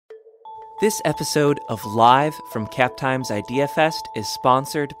This episode of Live from CapTimes Idea Fest is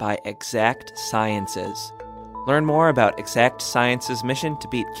sponsored by Exact Sciences. Learn more about Exact Sciences' mission to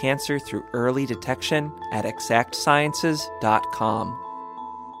beat cancer through early detection at exactsciences.com.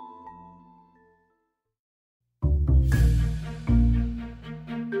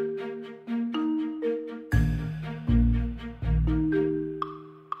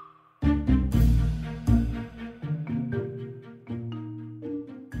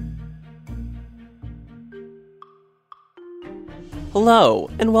 Hello,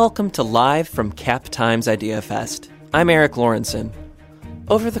 and welcome to Live from CapTimes Idea Fest. I'm Eric Lawrenson.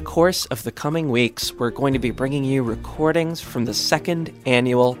 Over the course of the coming weeks, we're going to be bringing you recordings from the second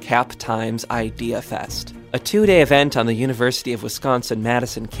annual CapTimes Idea Fest, a two-day event on the University of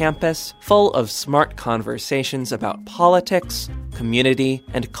Wisconsin-Madison campus full of smart conversations about politics, community,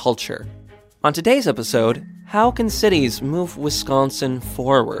 and culture. On today's episode, how can cities move Wisconsin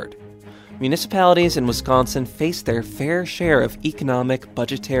forward? Municipalities in Wisconsin face their fair share of economic,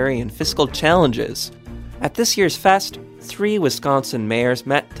 budgetary, and fiscal challenges. At this year's fest, 3 Wisconsin mayors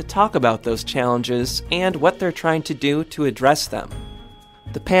met to talk about those challenges and what they're trying to do to address them.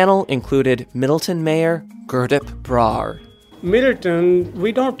 The panel included Middleton Mayor Gurdeep Brar. Middleton,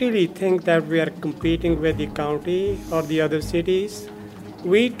 we don't really think that we are competing with the county or the other cities.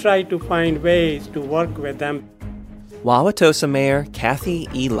 We try to find ways to work with them. Wauwatosa Mayor Kathy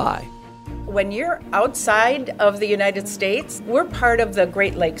Eli. When you're outside of the United States, we're part of the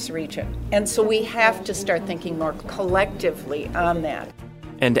Great Lakes region. And so we have to start thinking more collectively on that.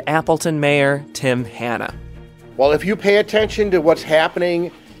 And Appleton Mayor Tim Hanna. Well, if you pay attention to what's happening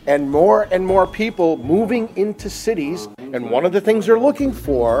and more people moving into cities, and one of the things they're looking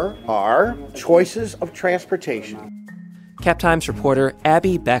for are choices of transportation. CapTimes reporter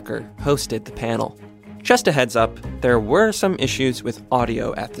Abby Becker hosted the panel. Just a heads up, there were some issues with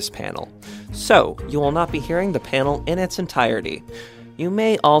audio at this panel, so you will not be hearing the panel in its entirety. You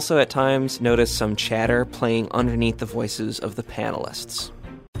may also at times notice some chatter playing underneath the voices of the panelists.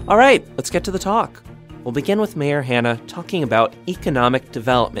 All right, let's get to the talk. We'll begin with Mayor Hanna talking about economic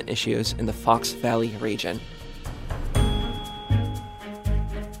development issues in the Fox Valley region.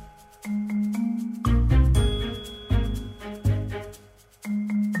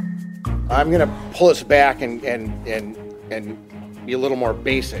 I'm going to pull us back and be a little more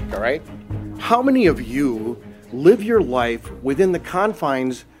basic, all right? How many of you live your life within the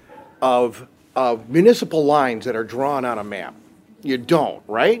confines of municipal lines that are drawn on a map? You don't,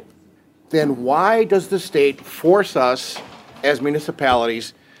 right? Then why does the state force us as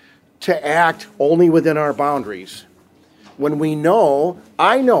municipalities to act only within our boundaries? When we know,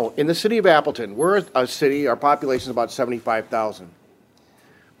 I know, in the city of Appleton, we're a city, our population is about 75,000.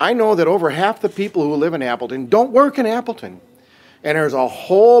 I know that over half the people who live in Appleton don't work in Appleton. And there's a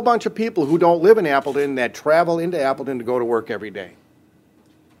whole bunch of people who don't live in Appleton that travel into Appleton to go to work every day.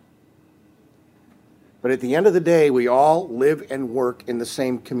 But at the end of the day, we all live and work in the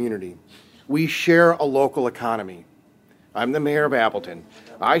same community. We share a local economy. I'm the mayor of Appleton.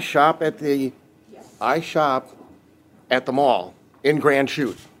 I shop at the mall in Grand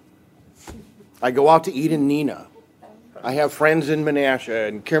Chute. I go out to eat in Neenah. I have friends in Menasha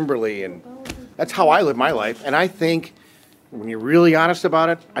and Kimberly, and that's how I live my life. And I think, when you're really honest about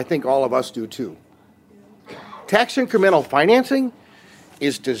it, I think all of us do too. Tax incremental financing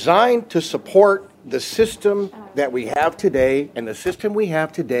is designed to support the system that we have today, and the system we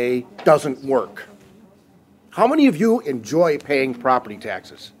have today doesn't work. How many of you enjoy paying property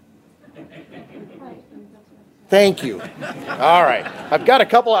taxes? Thank you. All right. I've got a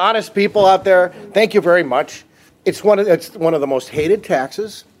couple of honest people out there. Thank you very much. It's one of the most hated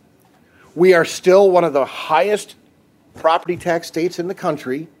taxes. We are still one of the highest property tax states in the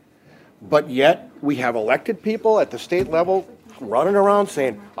country, but yet we have elected people at the state level running around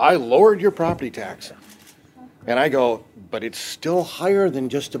saying, I lowered your property tax. And I go, but it's still higher than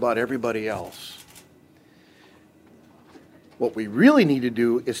just about everybody else. What we really need to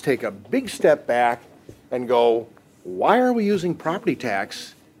do is take a big step back and go, why are we using property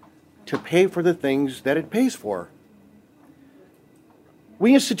tax to pay for the things that it pays for?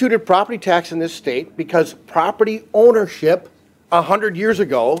 We instituted property tax in this state because property ownership 100 years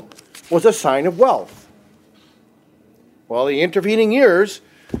ago was a sign of wealth. Well, the intervening years,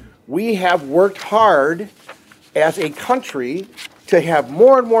 we have worked hard as a country to have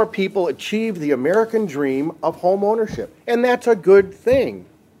more and more people achieve the American dream of home ownership. And that's a good thing.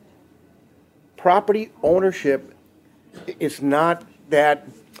 Property ownership is not that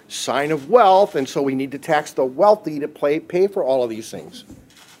sign of wealth, and so we need to tax the wealthy to pay for all of these things.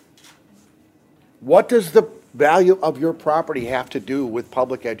 What does the value of your property have to do with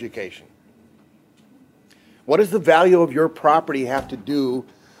public education? What does the value of your property have to do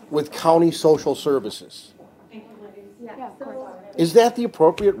with county social services? Is that the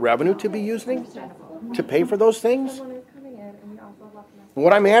appropriate revenue to be using to pay for those things?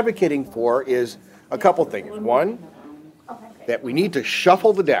 What I'm advocating for is a couple things. One, that we need to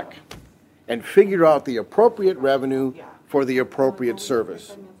shuffle the deck and figure out the appropriate revenue for the appropriate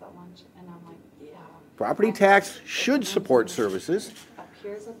service. Property tax should support services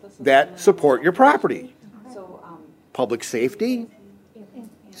that support your property. Public safety,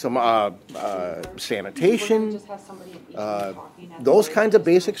 some sanitation, those kinds of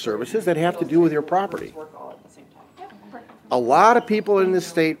basic services that have to do with your property. A lot of people in this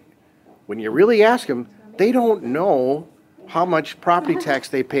state, when you really ask them, they don't know how much property tax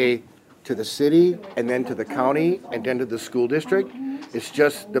they pay to the city and then to the county and then to the school district. It's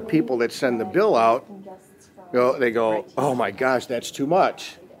just the people that send the bill out, they go, oh my gosh, that's too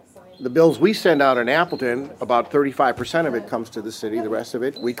much. The bills we send out in Appleton, about 35% of it comes to the city. The rest of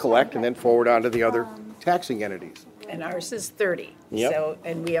it we collect and then forward on to the other taxing entities. And ours is 30. Yep. So,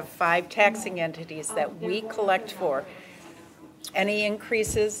 and we have 5 taxing entities that we collect for. Any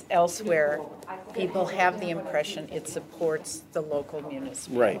increases elsewhere, people have the impression it supports the local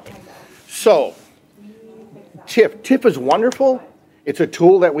municipality. Right. So, TIF is wonderful. It's a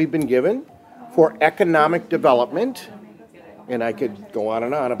tool that we've been given for economic development. And I could go on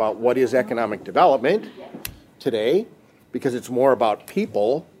and on about what is economic development today, because it's more about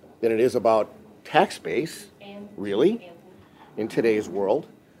people than it is about tax base, really, in today's world.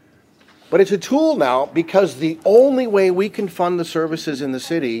 But it's a tool now because the only way we can fund the services in the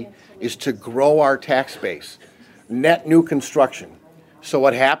city is to grow our tax base, net new construction. So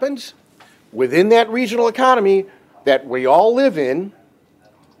what happens? Within that regional economy that we all live in,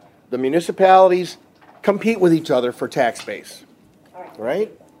 the municipalities compete with each other for tax base,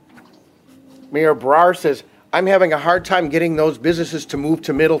 right? Mayor Brar says, I'm having a hard time getting those businesses to move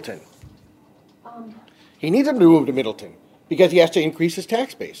to Middleton. He needs them to move to Middleton because he has to increase his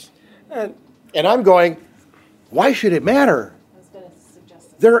tax base. And I'm going, why should it matter?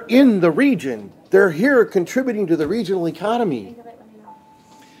 They're in the region. They're here contributing to the regional economy.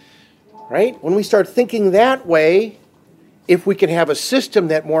 Right? When we start thinking that way, if we can have a system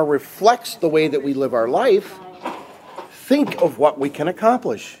that more reflects the way that we live our life, think of what we can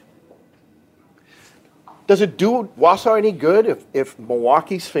accomplish. Does it do Wausau any good if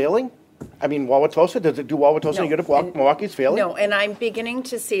Milwaukee's failing? I mean, Wauwatosa, does it do Wauwatosa any good if Milwaukee's failing? No, and I'm beginning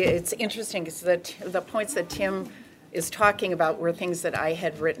to see, it's interesting, because the points that Tim is talking about were things that I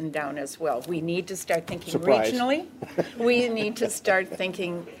had written down as well. We need to start thinking Surprise. regionally. We need to start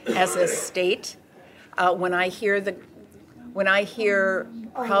thinking as a state. When I hear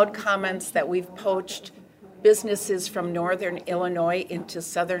proud comments that we've poached businesses from northern Illinois into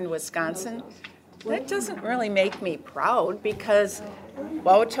southern Wisconsin, that doesn't really make me proud, because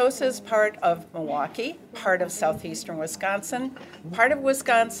Wauwatosa is part of Milwaukee, part of southeastern Wisconsin, part of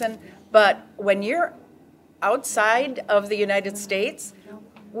Wisconsin, but when you're outside of the United States,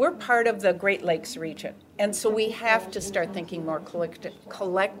 we're part of the Great Lakes region. And so we have to start thinking more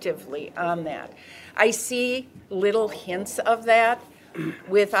collectively on that. I see little hints of that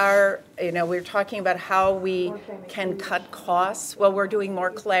with our, we're talking about how we can cut costs. Well, we're doing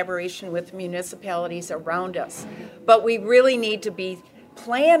more collaboration with municipalities around us. But we really need to be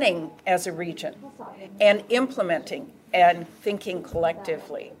planning as a region and implementing and thinking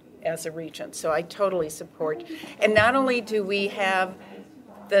collectively as a region. So I totally support. And not only do we have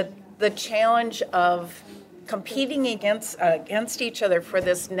the challenge of competing against each other for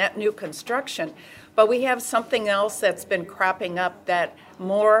this net new construction, but we have something else that's been cropping up that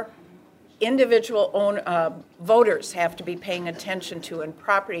more individual voters have to be paying attention to in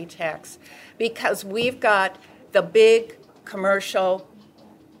property tax, because we've got the big commercial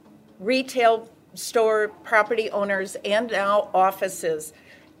retail store property owners and now offices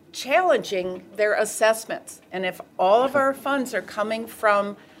challenging their assessments. And if all of our funds are coming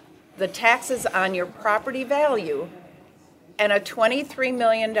from the taxes on your property value, and a $23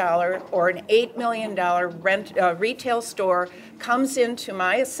 million or an $8 million retail store comes into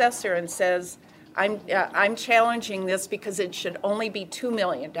my assessor and says, I'm challenging this because it should only be $2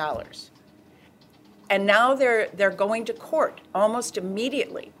 million. And now they're going to court almost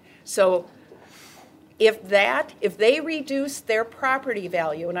immediately. So if they reduce their property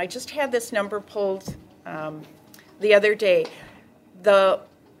value, and I just had this number pulled the other day, the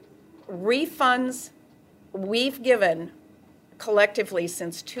refunds we've given collectively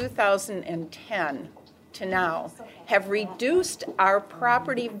since 2010 to now have reduced our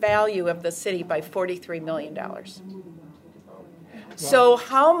property value of the city by $43 million. So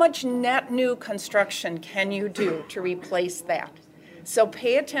how much net new construction can you do to replace that? So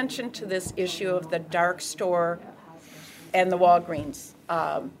pay attention to this issue of the dark store and the Walgreens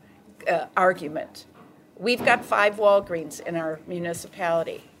argument. We've got 5 Walgreens in our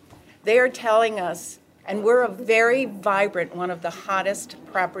municipality. They are telling us, and we're a very vibrant, one of the hottest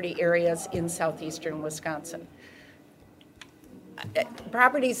property areas in southeastern Wisconsin.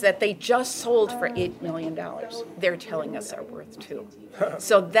 Properties that they just sold for $8 million, they're telling us are worth $2.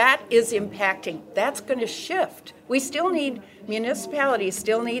 So that is impacting. That's going to shift. We still need, municipalities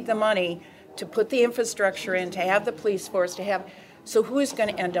still need the money to put the infrastructure in, to have the police force, to have, so who's going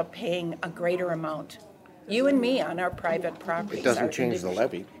to end up paying a greater amount? You and me on our private properties. It doesn't change the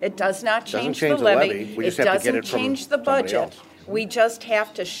levy. It does not change the change the levy. levy. We just have to get it from change the somebody budget. else. We just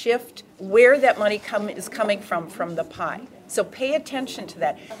have to shift where that money is coming from the pie. So pay attention to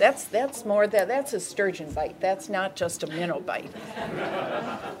that. That's a sturgeon bite. That's not just a minnow bite.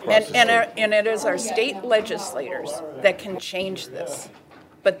 And it is our state legislators that can change this.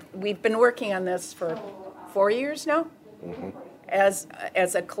 But we've been working on this for 4 years now. Mm-hmm. As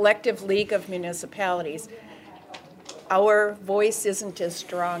a collective league of municipalities, our voice isn't as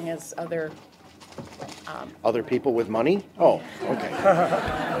strong as other people with money? Oh, okay.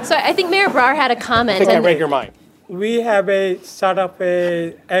 So I think Mayor Brar had a comment. I think I read your mind. We have a sort of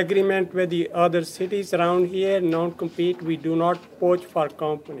a agreement with the other cities around here, non-compete. We do not poach for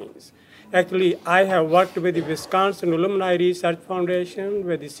companies. Actually, I have worked with the Wisconsin Alumni Research Foundation,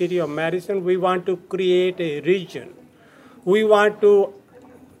 with the city of Madison. We want to create a region. We want to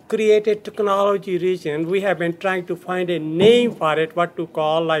create a technology region. We have been trying to find a name for it, what to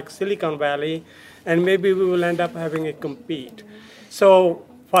call, like Silicon Valley, and maybe we will end up having a compete. So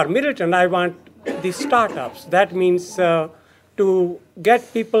for Middleton, I want the startups. That means to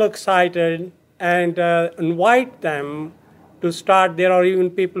get people excited and invite them to start. There are even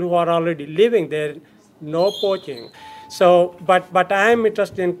people who are already living there, no poaching. So, but I'm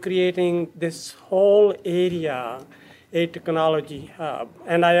interested in creating this whole area a technology hub.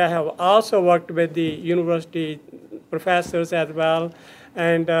 And I have also worked with the university professors as well.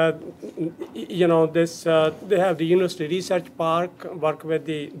 And, they have the University Research Park, work with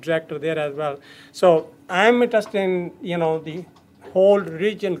the director there as well. So I'm interested in, the whole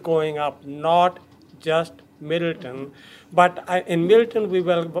region going up, not just Middleton. But in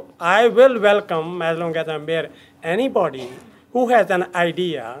Middleton, I will welcome, as long as I'm there, anybody who has an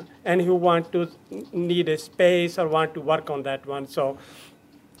idea and who need a space or want to work on that one. So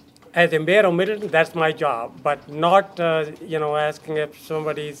as a mayor of Middleton, that's my job, but not, asking if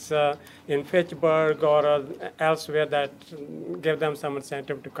somebody's in Fitchburg or elsewhere that give them some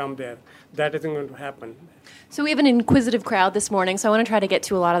incentive to come there. That isn't going to happen. So we have an inquisitive crowd this morning, so I want to try to get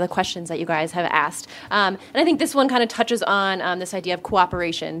to a lot of the questions that you guys have asked. And I think this one kind of touches on this idea of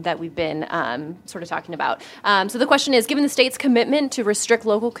cooperation that we've been sort of talking about. So the question is, given the state's commitment to restrict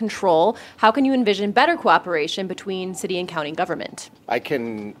local control, how can you envision better cooperation between city and county government? I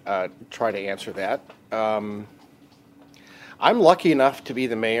can try to answer that. I'm lucky enough to be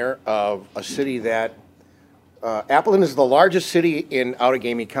the mayor of a city that, Appleton is the largest city in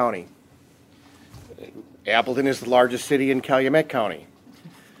Outagamie County. Appleton is the largest city in Calumet County.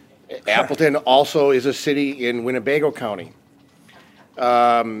 Appleton also is a city in Winnebago County.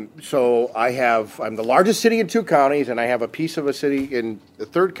 So I'm the largest city in 2 counties, and I have a piece of a city in the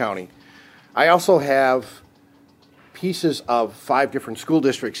 3rd county. I also have pieces of 5 different school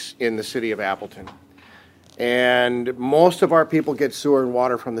districts in the city of Appleton. And most of our people get sewer and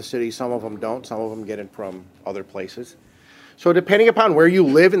water from the city. Some of them don't. Some of them get it from other places. So depending upon where you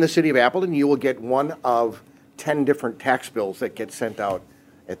live in the city of Appleton, you will get one of 10 different tax bills that get sent out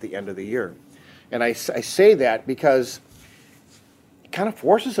at the end of the year. And I say that because it kind of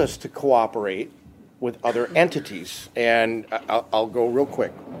forces us to cooperate with other entities. And I'll go real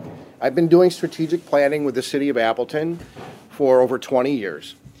quick. I've been doing strategic planning with the city of Appleton for over 20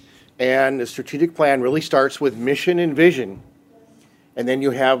 years. And the strategic plan really starts with mission and vision. And then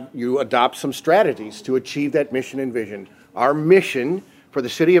you adopt some strategies to achieve that mission and vision. Our mission for the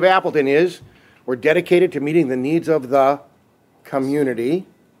city of Appleton is we're dedicated to meeting the needs of the community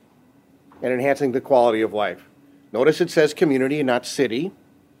and enhancing the quality of life. Notice it says community and not city.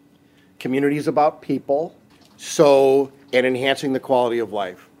 Community is about people, and enhancing the quality of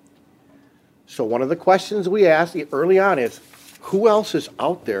life. So one of the questions we asked early on is, who else is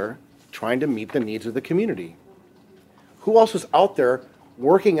out there trying to meet the needs of the community? Who else is out there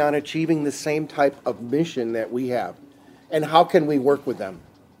working on achieving the same type of mission that we have? And how can we work with them?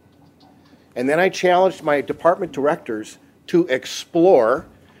 And then I challenged my department directors to explore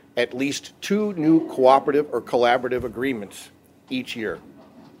at least 2 new cooperative or collaborative agreements each year.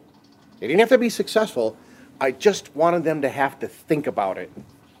 They didn't have to be successful. I just wanted them to have to think about it.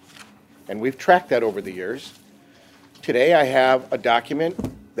 And we've tracked that over the years. Today I have a document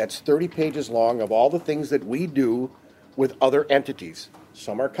that's 30 pages long of all the things that we do with other entities.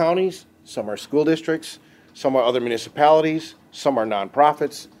 Some are counties, some are school districts, some are other municipalities, some are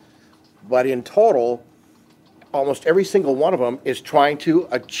nonprofits. But in total, almost every single one of them is trying to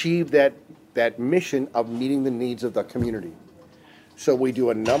achieve that mission of meeting the needs of the community. So we do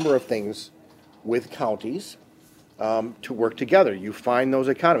a number of things with counties to work together. You find those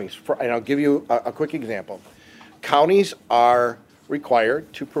economies. And I'll give you a quick example. Counties are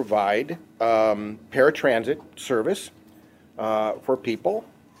required to provide paratransit service for people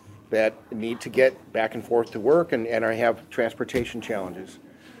that need to get back and forth to work and have transportation challenges.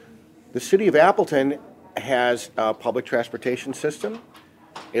 The city of Appleton has a public transportation system.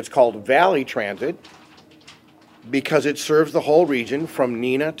 It's called Valley Transit because it serves the whole region from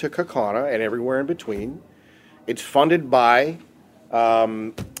Neenah to Kaukauna and everywhere in between. It's funded by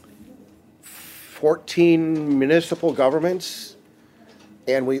 14 municipal governments,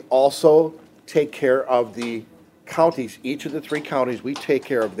 and we also take care of the counties. Each of the 3 counties, we take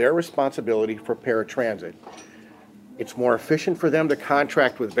care of their responsibility for paratransit. It's more efficient for them to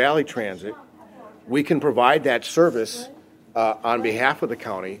contract with Valley Transit. We can provide that service on behalf of the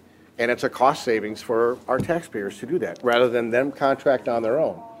county, and it's a cost savings for our taxpayers to do that, rather than them contract on their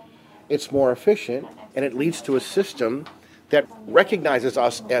own. It's more efficient, and it leads to a system that recognizes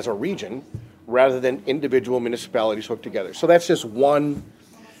us as a region rather than individual municipalities hooked together. So that's just one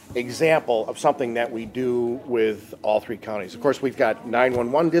example of something that we do with all 3 counties. Of course, we've got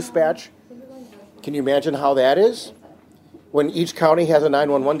 911 dispatch. Can you imagine how that is? When each county has a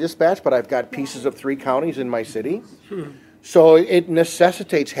 911 dispatch, but I've got pieces of 3 counties in my city. So it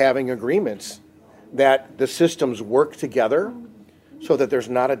necessitates having agreements that the systems work together so that there's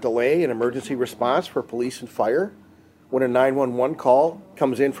not a delay in emergency response for police and fire when a 911 call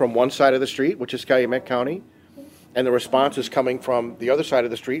comes in from one side of the street, which is Calumet County, and the response is coming from the other side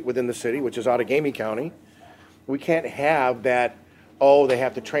of the street within the city, which is Outagamie County. We can't have that, they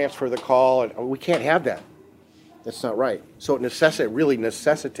have to transfer the call. And we can't have that. That's not right. So it really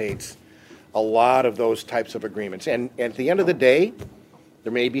necessitates a lot of those types of agreements. And at the end of the day,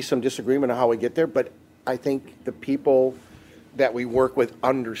 there may be some disagreement on how we get there, but I think the people that we work with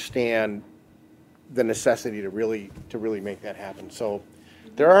understand the necessity to really make that happen. So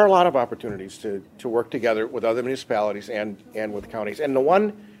there are a lot of opportunities to work together with other municipalities and with counties. And the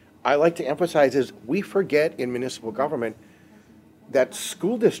one I like to emphasize is we forget in municipal government that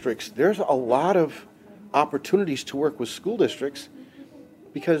school districts, there's a lot of opportunities to work with school districts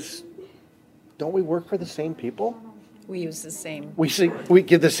because don't we work for the same people? We use the same. We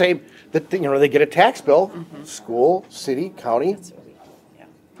give the same, they get a tax bill, school, city, county.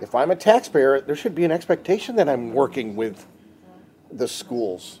 If I'm a taxpayer, there should be an expectation that I'm working with the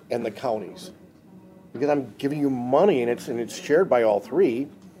schools and the counties because I'm giving you money and it's shared by all 3.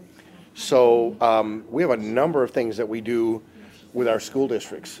 So we have a number of things that we do with our school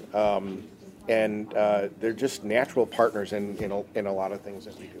districts, and they're just natural partners in a lot of things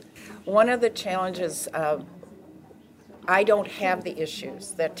that we do. One of the challenges, I don't have the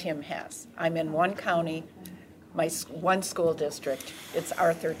issues that Tim has. I'm in one county, my one school district. It's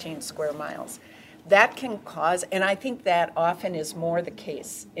our 13 square miles. That can cause, and I think that often is more the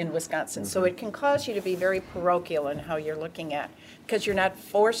case in Wisconsin. So it can cause you to be very parochial in how you're looking at, because you're not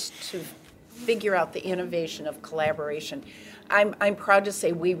forced to figure out the innovation of collaboration. I'm proud to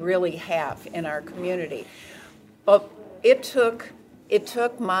say we really have in our community. But it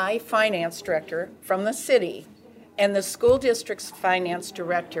took my finance director from the city and the school district's finance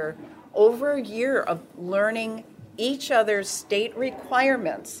director over a year of learning each other's state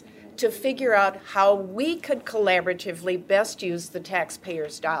requirements to figure out how we could collaboratively best use the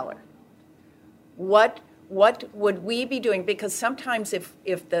taxpayer's dollar. What would we be doing? Because sometimes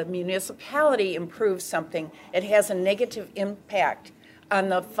if the municipality improves something, it has a negative impact on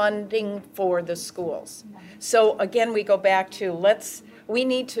the funding for the schools. So again, we go back to we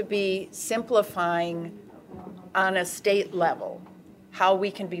need to be simplifying on a state level how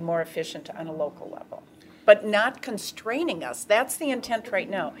we can be more efficient on a local level, but not constraining us. That's the intent right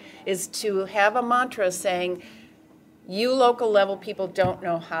now, is to have a mantra saying, you local level people don't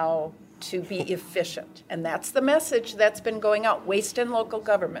know how to be efficient. And that's the message that's been going out, waste in local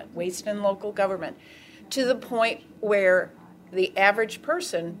government, to the point where the average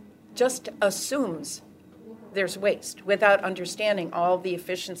person just assumes there's waste without understanding all the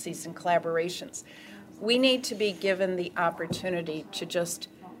efficiencies and collaborations. We need to be given the opportunity to just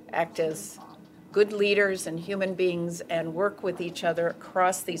act as good leaders and human beings and work with each other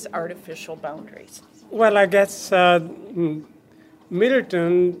across these artificial boundaries? Well, I guess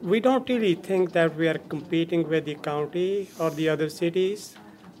Middleton, we don't really think that we are competing with the county or the other cities.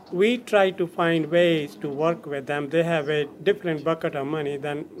 We try to find ways to work with them. They have a different bucket of money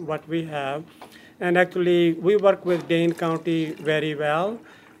than what we have. And actually, we work with Dane County very well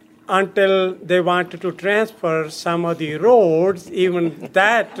until they wanted to transfer some of the roads. Even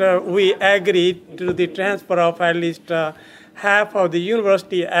that we agreed to the transfer of at least half of the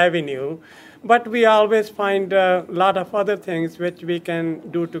University Avenue. But we always find a lot of other things which we can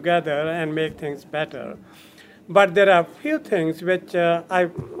do together and make things better. But there are a few things which try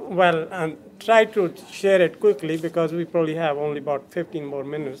to share it quickly because we probably have only about 15 more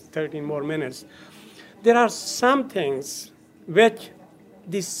minutes, 13 more minutes. There are some things which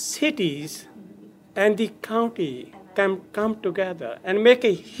the cities and the county can come together and make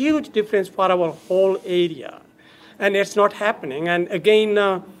a huge difference for our whole area. And it's not happening. And again,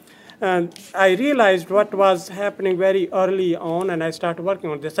 I realized what was happening very early on, and I started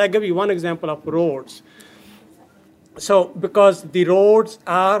working on this. I give you one example of roads. So, because the roads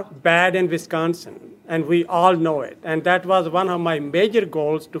are bad in Wisconsin, and we all know it, and that was one of my major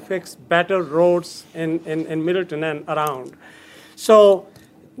goals, to fix better roads in Middleton and around. So,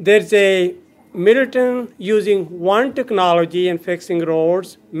 there's a Middleton using one technology in fixing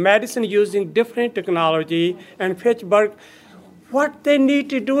roads, Madison using different technology, and Fitchburg. What they need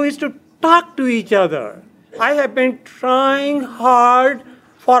to do is to talk to each other. I have been trying hard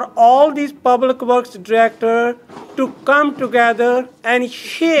for all these public works directors to come together and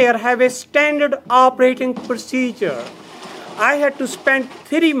have a standard operating procedure. I had to spend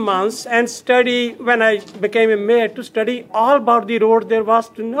 3 months and study, when I became a mayor, to study all about the road there was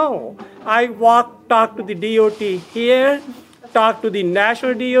to know. I talked to the DOT here, talked to the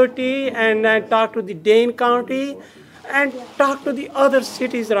national DOT, and I talked to the Dane County, and talk to the other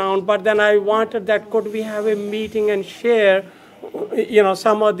cities around. But then I wanted that could we have a meeting and share,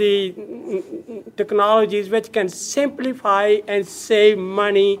 some of the technologies which can simplify and save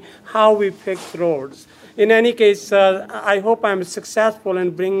money, how we fix roads. In any case, I hope I'm successful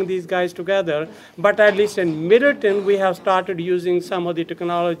in bringing these guys together. But at least in Middleton, we have started using some of the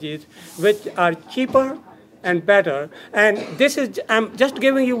technologies which are cheaper and better. And I'm just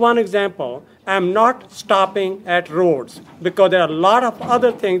giving you one example. I'm not stopping at roads because there are a lot of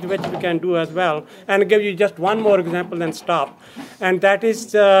other things which we can do as well. And I'll give you just one more example and stop. And that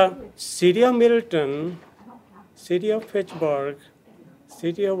is the City of Middleton, City of Fitchburg,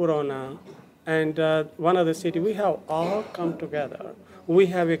 City of Verona, and one other city. We have all come together. We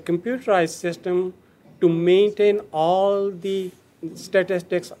have a computerized system to maintain all the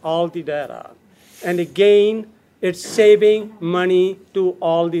statistics, all the data. And again, it's saving money to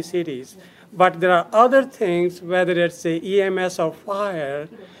all the cities. But there are other things, whether it's a EMS or fire,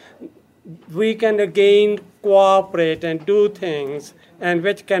 we can again cooperate and do things, and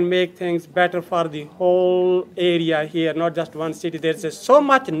which can make things better for the whole area here, not just one city. There's so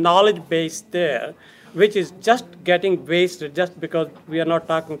much knowledge base there, which is just getting wasted just because we are not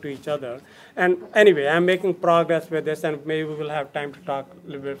talking to each other. And anyway, I'm making progress with this, and maybe we will have time to talk a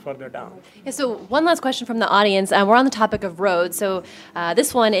little bit further down. Yeah, so one last question from the audience. We're on the topic of roads. So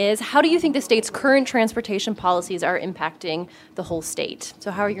this one is, how do you think the state's current transportation policies are impacting the whole state? So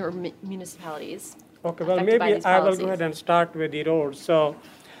how are your municipalities Okay, well, affected by maybe these I will policies? go ahead and start with the roads. So,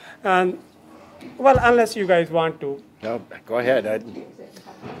 unless you guys want to. No, go ahead.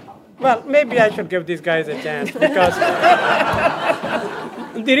 Well, maybe I should give these guys a chance because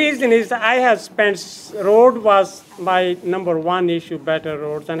the reason is road was my number one issue, better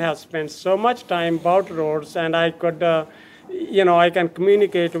roads, and have spent so much time about roads, and I could, I can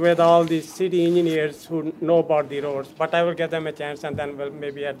communicate with all these city engineers who know about the roads, but I will give them a chance, and then we'll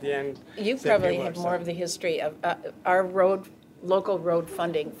maybe at the end. You say a few probably have words. more of the history of our local road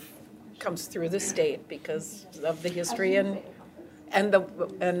funding comes through the state because of the history and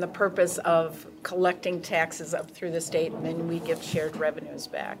the purpose of collecting taxes up through the state, and then we give shared revenues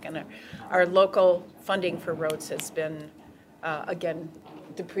back. And our local funding for roads has been, again,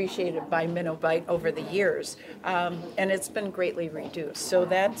 depreciated by Minobite over the years, and it's been greatly reduced. So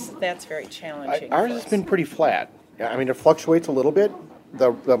that's very challenging. Ours has been pretty flat. I mean, it fluctuates a little bit,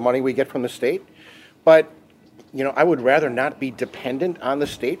 the money we get from the state, but I would rather not be dependent on the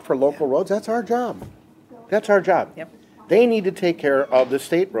state for local roads. That's our job. Yep. They need to take care of the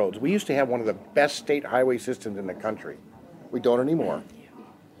state roads. We used to have one of the best state highway systems in the country. We don't anymore.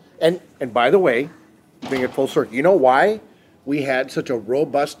 And by the way, bring it full circle, you know why we had such a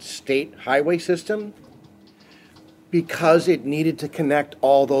robust state highway system? because it needed to connect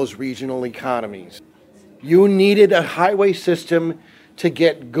all those regional economies. You needed a highway system to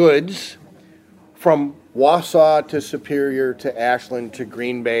get goods from Wausau to Superior to Ashland to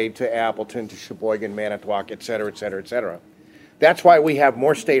Green Bay to Appleton to Sheboygan, Manitowoc, et cetera, et cetera, et cetera. That's why we have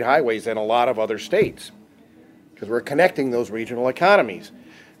more state highways than a lot of other states, because we're connecting those regional economies.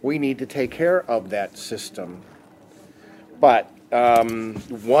 We need to take care of that system. But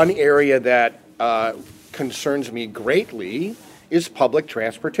one area that concerns me greatly is public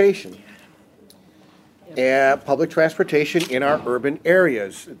transportation. Public transportation in our urban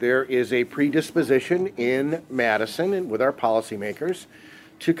areas. There is a predisposition in Madison and with our policymakers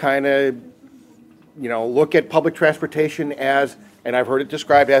to kind of, look at public transportation as, and I've heard it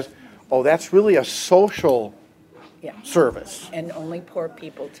described as, oh, that's really a social service. And only poor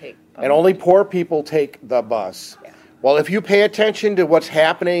people take public. And only poor people take the bus. Yeah. Well, if you pay attention to what's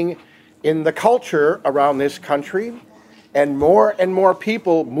happening in the culture around this country, and more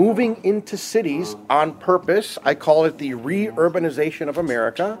people moving into cities on purpose, I call it the re-urbanization of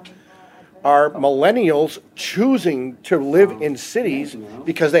America, are millennials choosing to live in cities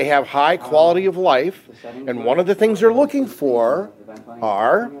because they have high quality of life, and one of the things they're looking for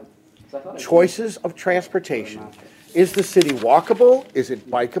are choices of transportation. Is the city walkable? Is it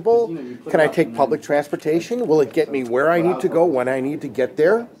bikeable? Can I take public transportation? Will it get me where I need to go when I need to get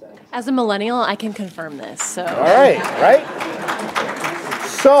there? As a millennial, I can confirm this. So. All right.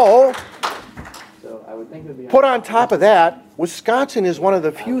 So, put on top of that, Wisconsin is one of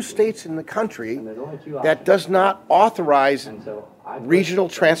the few states in the country that does not authorize regional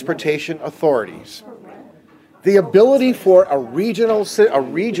transportation authorities. The ability for a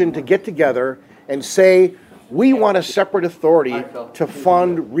region to get together and say, we want a separate authority to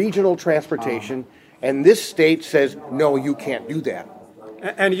fund regional transportation, and this state says, no, you can't do that.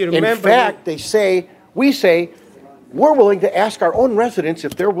 And you remember, in fact, we say, we're willing to ask our own residents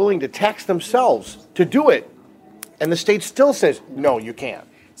if they're willing to tax themselves to do it. And the state still says, no, you can't.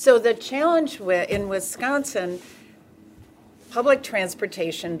 So the challenge in Wisconsin, public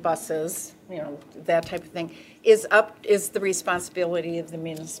transportation, buses, that type of thing, is the responsibility of the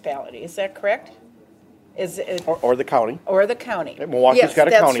municipality. Is that correct? Is it, or the county. Or the county. Milwaukee's got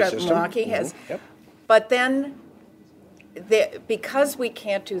a county system. Milwaukee has. Mm-hmm. Yep. But then, because we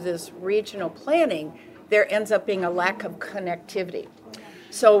can't do this regional planning, there ends up being a lack of connectivity.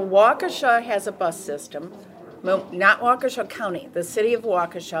 So Waukesha has a bus system, not Waukesha County, the city of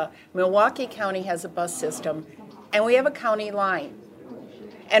Waukesha. Milwaukee County has a bus system, and we have a county line.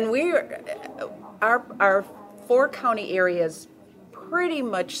 And our 4 county areas pretty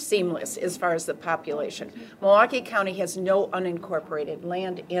much seamless as far as the population. Milwaukee County has no unincorporated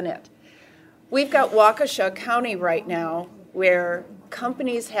land in it. We've got Waukesha County right now where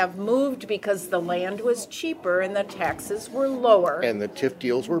companies have moved because the land was cheaper and the taxes were lower. And the TIF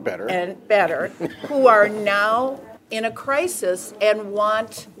deals were better. Who are now in a crisis and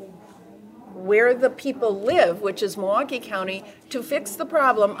want where the people live, which is Milwaukee County, to fix the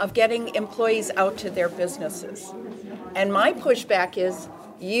problem of getting employees out to their businesses. And my pushback is,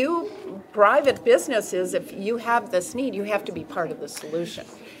 you private businesses, if you have this need, you have to be part of the solution.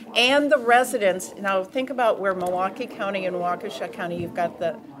 And the residents, now think about where Milwaukee County and Waukesha County, you've got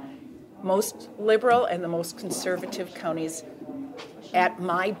the most liberal and the most conservative counties at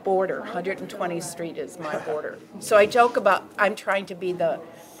my border. 120th Street is my border. So I joke about I'm trying to be the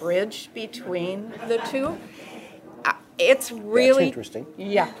bridge between the two. It's really interesting.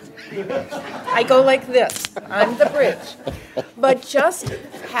 Yeah. I go like this. I'm the bridge. But just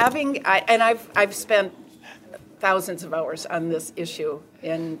having, I've spent thousands of hours on this issue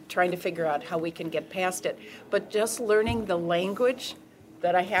and trying to figure out how we can get past it. But just learning the language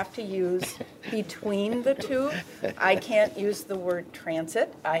that I have to use between the two. I can't use the word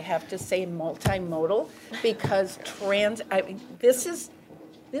transit. I have to say multimodal because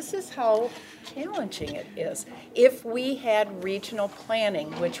this is how challenging it is. If we had regional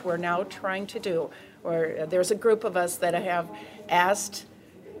planning, which we're now trying to do, or there's a group of us that have asked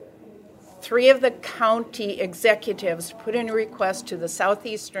 3 of the county executives put in a request to the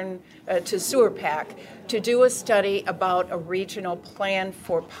Southeastern, to Sewer PAC, to do a study about a regional plan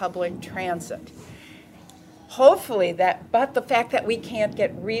for public transit. Hopefully but the fact that we can't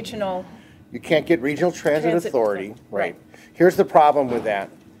get regional... You can't get regional transit authority, right. Here's the problem with that.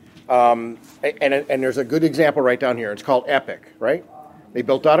 And there's a good example right down here. It's called Epic, right? They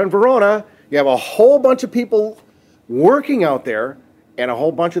built out in Verona. You have a whole bunch of people working out there, and a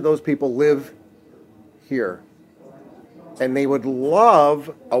whole bunch of those people live here. and they would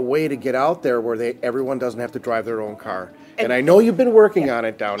love a way to get out there where everyone doesn't have to drive their own car. And I know you've been working on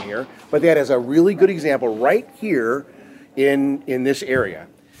it down here, but that is a really good example right here in this area.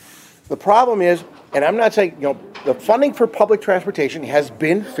 The problem is, and I'm not saying, the funding for public transportation has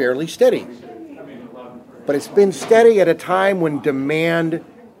been fairly steady. But it's been steady at a time when demand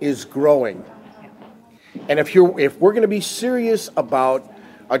is growing. And if we're going to be serious about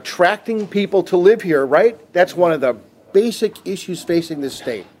attracting people to live here, right? That's one of the basic issues facing this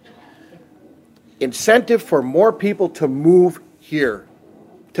state. Incentive for more people to move here,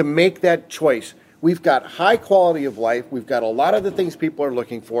 to make that choice. We've got high quality of life. We've got a lot of the things people are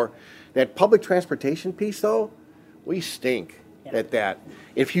looking for. That public transportation piece, though, we stink at that.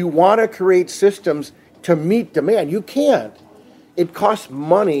 If you want to create systems to meet demand, you can't. It costs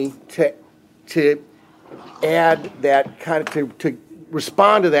money to add that kind of, to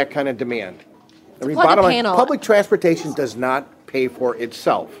respond to that kind of demand. I mean, bottom line, public transportation does not pay for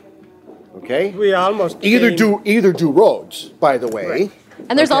itself. Okay? We almost either do roads, by the way. Right.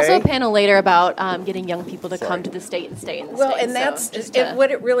 And there's also a panel later about getting young people to come to the state and stay in the state. Well, and that's just what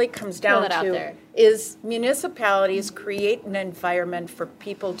it really comes down to is municipalities create an environment for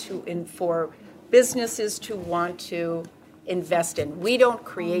people for businesses to want to invest in. We don't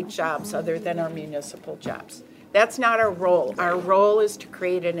create jobs other than our municipal jobs. That's not our role. Our role is to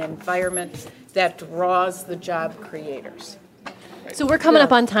create an environment that draws the job creators. So we're coming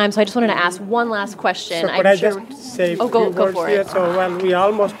up on time, so I just wanted to ask one last question. So could I just say a few go words for here? it. So we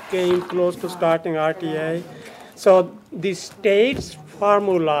almost came close to starting RTA. So the state's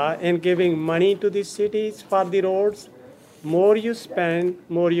formula in giving money to the cities for the roads, more you spend,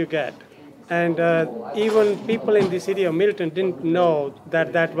 more you get. And even people in the city of Milton didn't know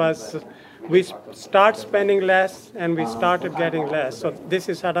that was, we start spending less and we started getting less. So this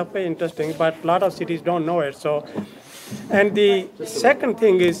is sort of interesting, but a lot of cities don't know it. So, and the second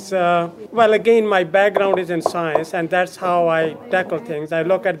thing is, well, again, my background is in science, and that's how I tackle things. I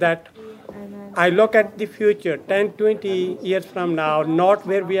look at the future, 10, 20 years from now, not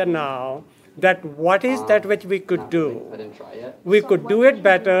where we are now, that what is that which we could do? We could do it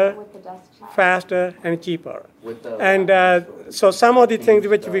better, faster, and cheaper. And so some of the things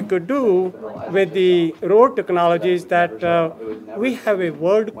which we could do with the road technology is that we have a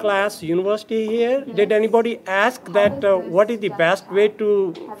world-class university here. Did anybody ask that what is the best way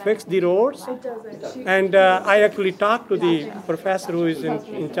to fix the roads? And I actually talked to the professor who is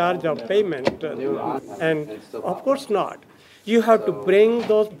in charge of payment, and of course not. You have to bring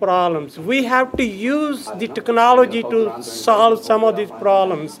those problems. We have to use the technology to solve some of these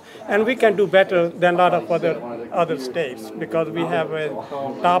problems, and we can do better than a lot of other states because we have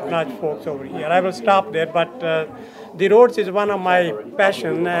top-notch folks over here. I will stop there, but the roads is one of my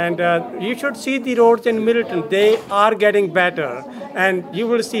passion, and you should see the roads in Milton. They are getting better, and you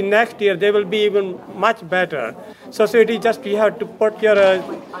will see next year they will be even much better. So it is just you have to put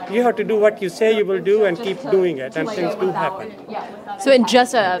you have to do what you say you will do and keep doing it, and things do happen. So in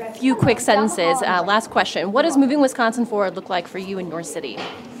just a few quick sentences, last question. What does moving Wisconsin forward look like for you and your city?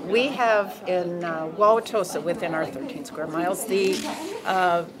 We have in Wauwatosa, within our 13 square miles, the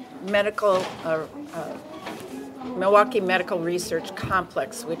Milwaukee Medical Research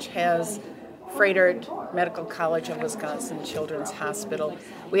Complex, which has Froedtert Medical College of Wisconsin Children's Hospital.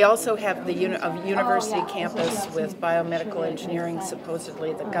 We also have the university campus with biomedical engineering.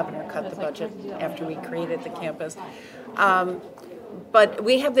 Supposedly the governor cut the budget after we created the campus. But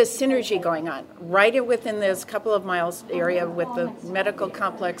we have this synergy going on right within this couple of miles area with the medical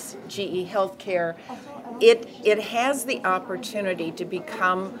complex, GE Healthcare. It has the opportunity to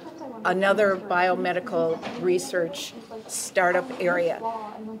become another biomedical research startup area,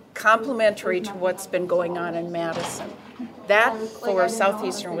 complementary to what's been going on in Madison. That, for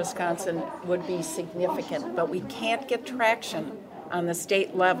southeastern Wisconsin, would be significant, but we can't get traction on the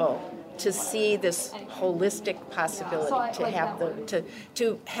state level to see this holistic possibility, to have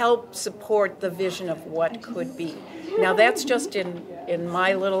to help support the vision of what could be. Now that's just in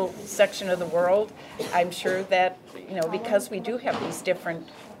my little section of the world. I'm sure that, because we do have these different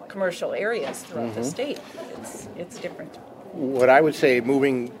commercial areas throughout the state, it's different. What I would say,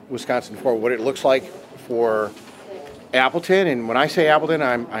 moving Wisconsin forward, what it looks like for Appleton, and when I say Appleton,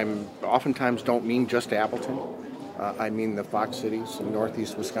 I'm oftentimes don't mean just Appleton. I mean the Fox cities in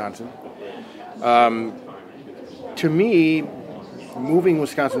northeast Wisconsin. To me, moving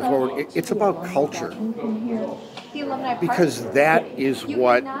Wisconsin forward, it's about culture. the alumni park. Because that is you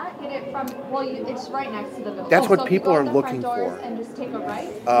what. cannot get it from. Well, it's right next to the building. That's what so people are if you go out the looking front doors for. And just take a right.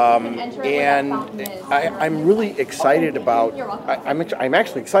 You can enter it where that fountain is. I'm really excited about. I'm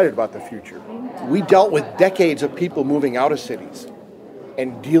actually excited about the future. We dealt with decades of people moving out of cities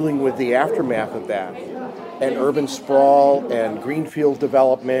and dealing with the aftermath of that, and urban sprawl and greenfield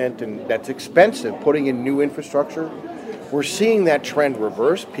development, and that's expensive, putting in new infrastructure. We're seeing that trend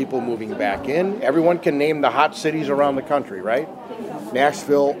reverse, people moving back in. Everyone can name the hot cities around the country, right?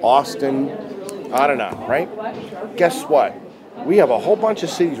 Nashville, Austin, on and on, right? Guess what? We have a whole bunch of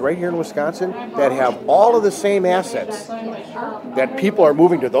cities right here in Wisconsin that have all of the same assets that people are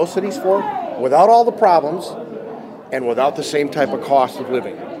moving to those cities for, without all the problems and without the same type of cost of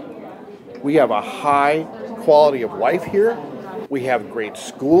living. We have a high quality of life here. We have great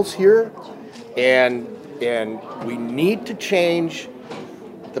schools here, and we need to change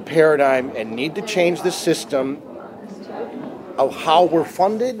the paradigm and need to change the system of how we're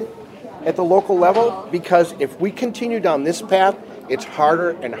funded at the local level, because if we continue down this path, it's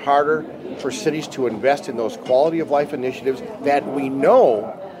harder and harder for cities to invest in those quality of life initiatives that we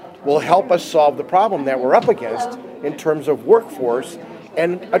know will help us solve the problem that we're up against in terms of workforce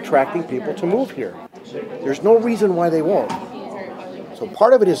and attracting people to move here. There's no reason why they won't. So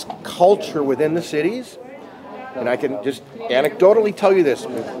part of it is culture within the cities, and I can just anecdotally tell you this.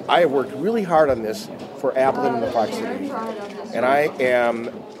 I have worked really hard on this for Appleton and the Fox Cities, and I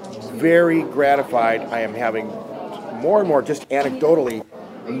am very gratified. I am having more and more, just anecdotally,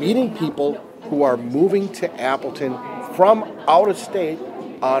 meeting people who are moving to Appleton from out of state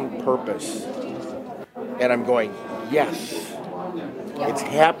on purpose. And I'm going, yes, it's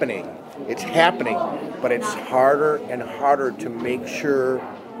happening. It's happening, but it's harder and harder to make sure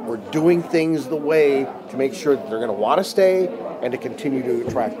we're doing things the way to make sure that they're going to want to stay and to continue to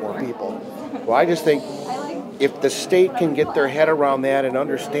attract more people. Well, I just think if the state can get their head around that and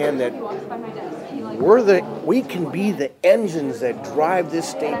understand that we can be the engines that drive this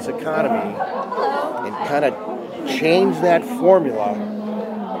state's economy and kind of change that formula,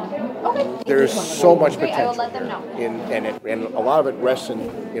 there's so much potential here, and a lot of it rests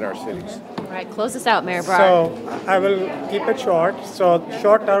in our cities. All right, close this out, Mayor Barr. So I will keep it short. So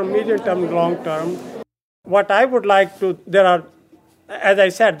short term, medium term, long term. What I would like to, as I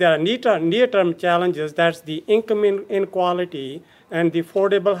said, there are near-term challenges. That's the income inequality and the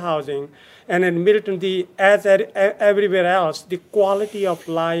affordable housing. And in Milton, as everywhere else, the quality of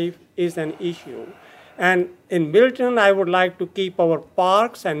life is an issue. And in Milton, I would like to keep our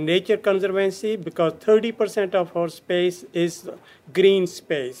parks and nature conservancy, because 30% of our space is green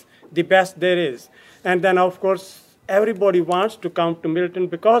space, the best there is. And then, of course, everybody wants to come to Milton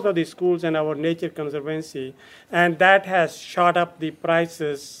because of the schools and our nature conservancy. And that has shot up the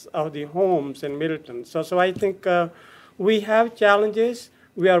prices of the homes in Milton. So I think we have challenges.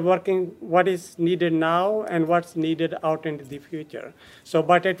 We are working what is needed now and what's needed out into the future.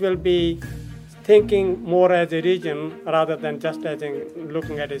 But it will be thinking more as a region rather than just as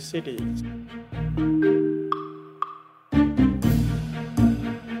looking at a city.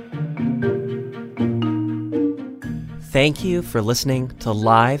 Thank you for listening to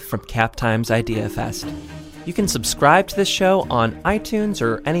Live from Cap Times Idea Fest. You can subscribe to this show on iTunes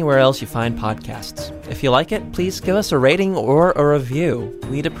or anywhere else you find podcasts. If you like it, please give us a rating or a review.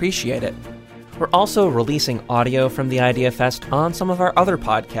 We'd appreciate it. We're also releasing audio from the Idea Fest on some of our other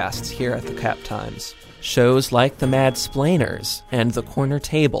podcasts here at the Cap Times. Shows like The Mad Splainers and The Corner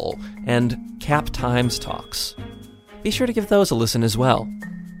Table and Cap Times Talks. Be sure to give those a listen as well.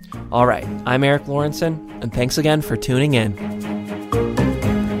 All right, I'm Eric Lawrenson, and thanks again for tuning in.